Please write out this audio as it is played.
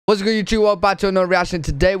What's good, YouTube? Welcome back to another reaction.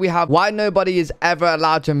 Today we have why nobody is ever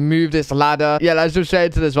allowed to move this ladder. Yeah, let's just straight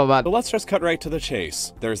into this one, man. So let's just cut right to the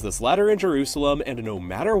chase. There's this ladder in Jerusalem, and no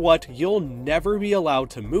matter what, you'll never be allowed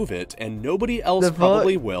to move it, and nobody else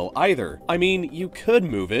probably will either. I mean, you could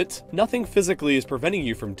move it. Nothing physically is preventing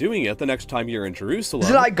you from doing it the next time you're in Jerusalem. Is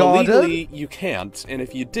it like but Garden? legally, you can't, and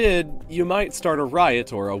if you did, you might start a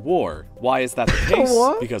riot or a war. Why is that the case?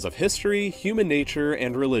 What? Because of history, human nature,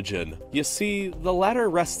 and religion. You see, the ladder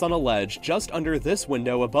rests on a ledge just under this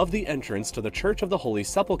window above the entrance to the Church of the Holy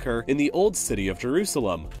Sepulchre in the old city of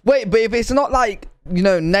Jerusalem. Wait, but if it's not like, you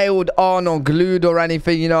know, nailed on or glued or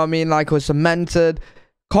anything, you know what I mean, like, or cemented,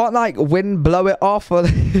 can't like wind blow it off? Or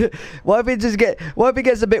what if it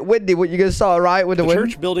gets a bit windy? What, you gonna start a riot with the wind? The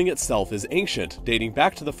church building itself is ancient, dating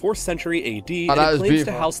back to the 4th century AD, and that it is claims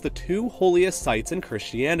beautiful. to house the two holiest sites in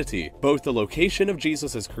Christianity, both the location of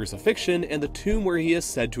Jesus' crucifixion and the tomb where he is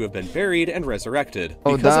said to have been buried and resurrected.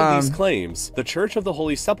 Because of these claims, the Church of the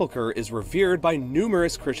Holy Sepulchre is revered by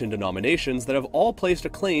numerous Christian denominations that have all placed a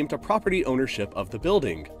claim to property ownership of the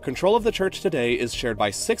building. Control of the church today is shared by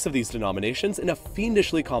 6 of these denominations in a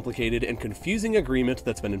fiendishly complicated and confusing agreement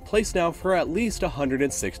that's been in place now for at least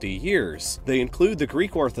 160 years. They include the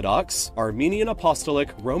Greek Orthodox, Armenian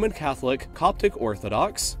Apostolic, Roman Catholic, Coptic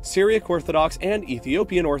Orthodox, Syriac Orthodox, and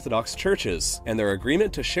Ethiopian Orthodox churches, and their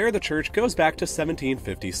agreement to share the church goes back to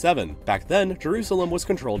 1757. Back then, Jerusalem was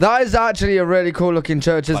controlled That is actually a really cool looking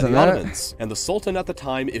church, by isn't the it? Ottomans, and the Sultan at the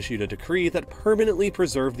time issued a decree that permanently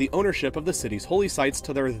preserved the ownership of the city's holy sites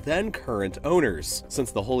to their then current owners.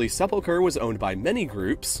 Since the Holy Sepulchre was owned by many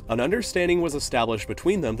groups, an understanding was established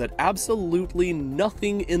between them that absolutely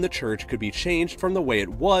nothing in the church could be changed from the way it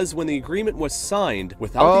was when the agreement was signed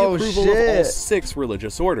without the approval of all 6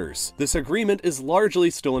 religious orders. This agreement is largely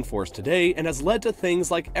still in force today and has led to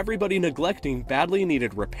things like everybody neglecting badly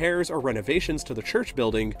needed repairs or renovations to the church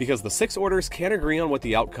building because the 6 orders can't agree on what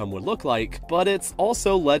the outcome would look like, but it's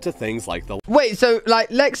also led to things like the— Wait, so like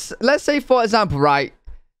let's say for example, right,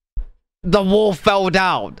 the wall fell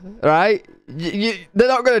down, right? They're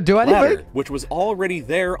not going to do anything? ladder, which was already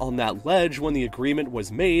there on that ledge when the agreement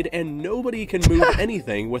was made, and nobody can move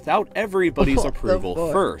anything without everybody's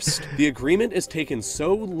approval first. The agreement is taken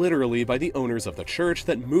so literally by the owners of the church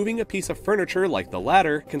that moving a piece of furniture like the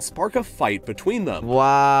ladder can spark a fight between them.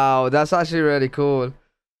 Wow, that's actually really cool.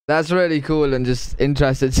 That's really cool and just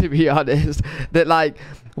interesting, to be honest. That like,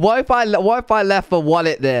 what if I left a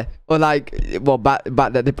wallet there, or like, well, back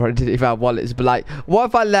then they probably didn't even have wallets, but like, what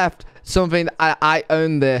if I left something I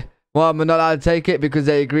own there? Well, I'm not allowed to take it because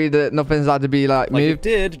they agreed that nothing's allowed to be like moved. It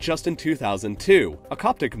did just in 2002. A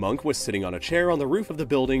Coptic monk was sitting on a chair on the roof of the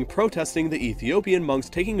building protesting the Ethiopian monks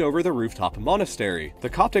taking over the rooftop monastery. The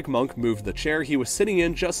Coptic monk moved the chair he was sitting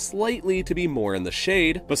in just slightly to be more in the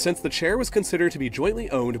shade, but since the chair was considered to be jointly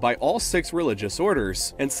owned by all 6 religious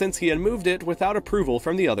orders, and since he had moved it without approval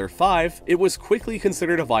from the other 5, it was quickly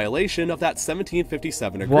considered a violation of that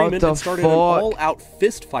 1757 agreement and started an all-out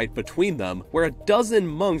fist fight between them, where a dozen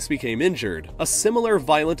monks became injured. A similar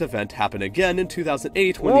violent event happened again in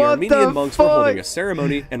 2008 when the Armenian monks were holding a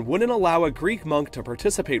ceremony and wouldn't allow a Greek monk to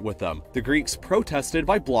participate with them. The Greeks protested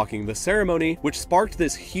by blocking the ceremony, which sparked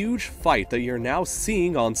this huge fight that you're now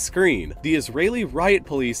seeing on screen. The Israeli riot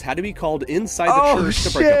police had to be called inside the church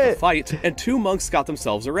to break up the fight, and 2 monks got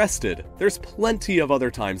themselves arrested. There's plenty of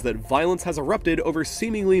other times that violence has erupted over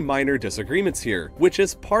seemingly minor disagreements here, which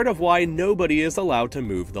is part of why nobody is allowed to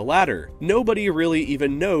move the ladder. Nobody really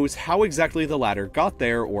even knows how exactly the ladder got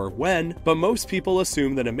there or when, but most people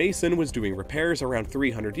assume that a mason was doing repairs around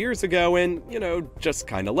 300 years ago and, you know, just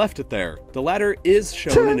kinda left it there. The ladder is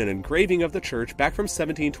shown in an engraving of the church back from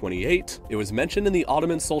 1728. It was mentioned in the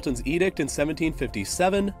Ottoman Sultan's edict in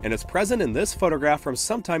 1757, and is present in this photograph from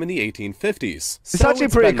sometime in the 1850s. It's actually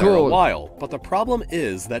pretty been there cool. a while, but the problem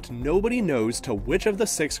is that nobody knows to which of the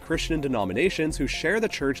 6 Christian denominations who share the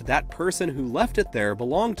church that person who left it there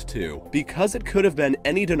belonged to. Because it could have been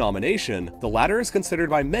any denomination, the ladder is considered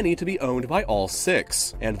by many to be owned by all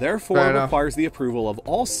 6, and therefore requires the approval of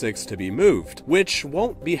all 6 to be moved, which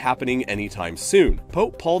won't be happening anytime soon.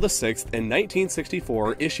 Pope Paul VI in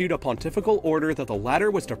 1964 issued a pontifical order that the ladder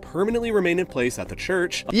was to permanently remain in place at the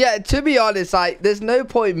church. Yeah, to be honest, like, there's no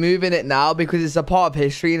point moving it now because it's a part of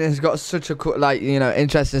history and it's got such a cool, like, you know,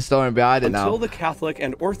 interesting story behind it now. Until the Catholic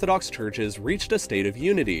and Orthodox churches reached a state of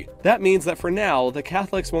unity. That means that for now, the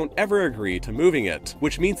Catholics won't ever agree to moving it,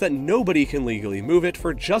 which means means that nobody can legally move it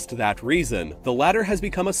for just that reason. The ladder has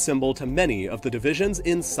become a symbol to many of the divisions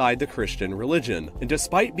inside the Christian religion, and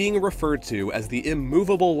despite being referred to as the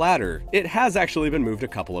immovable ladder, it has actually been moved a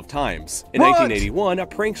couple of times. In 1981, a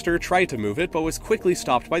prankster tried to move it but was quickly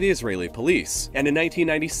stopped by the Israeli police. And in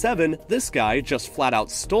 1997, this guy just flat out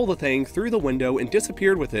stole the thing through the window and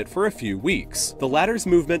disappeared with it for a few weeks. The ladder's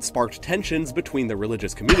movement sparked tensions between the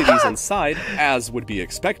religious communities inside, as would be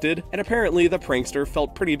expected, and apparently the prankster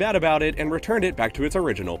felt pretty bad about it and returned it back to its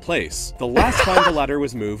original place. The last time the ladder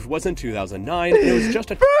was moved was in 2009, and it was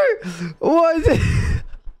just a— Bro, what is it?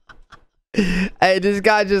 Hey, this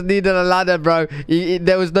guy just needed a ladder, bro.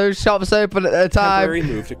 There was no shops open at the time. Temporary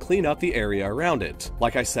move to clean up the area around it.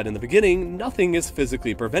 Like I said in the beginning, nothing is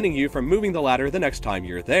physically preventing you from moving the ladder the next time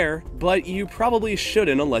you're there, but you probably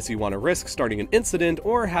shouldn't unless you want to risk starting an incident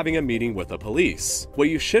or having a meeting with the police. What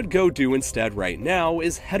you should go do instead right now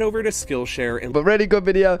is head over to Skillshare and— But really good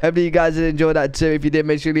video. Hopefully you guys did enjoy that too. If you did,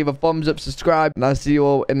 make sure you leave a thumbs up, subscribe, and I'll see you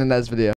all in the next video.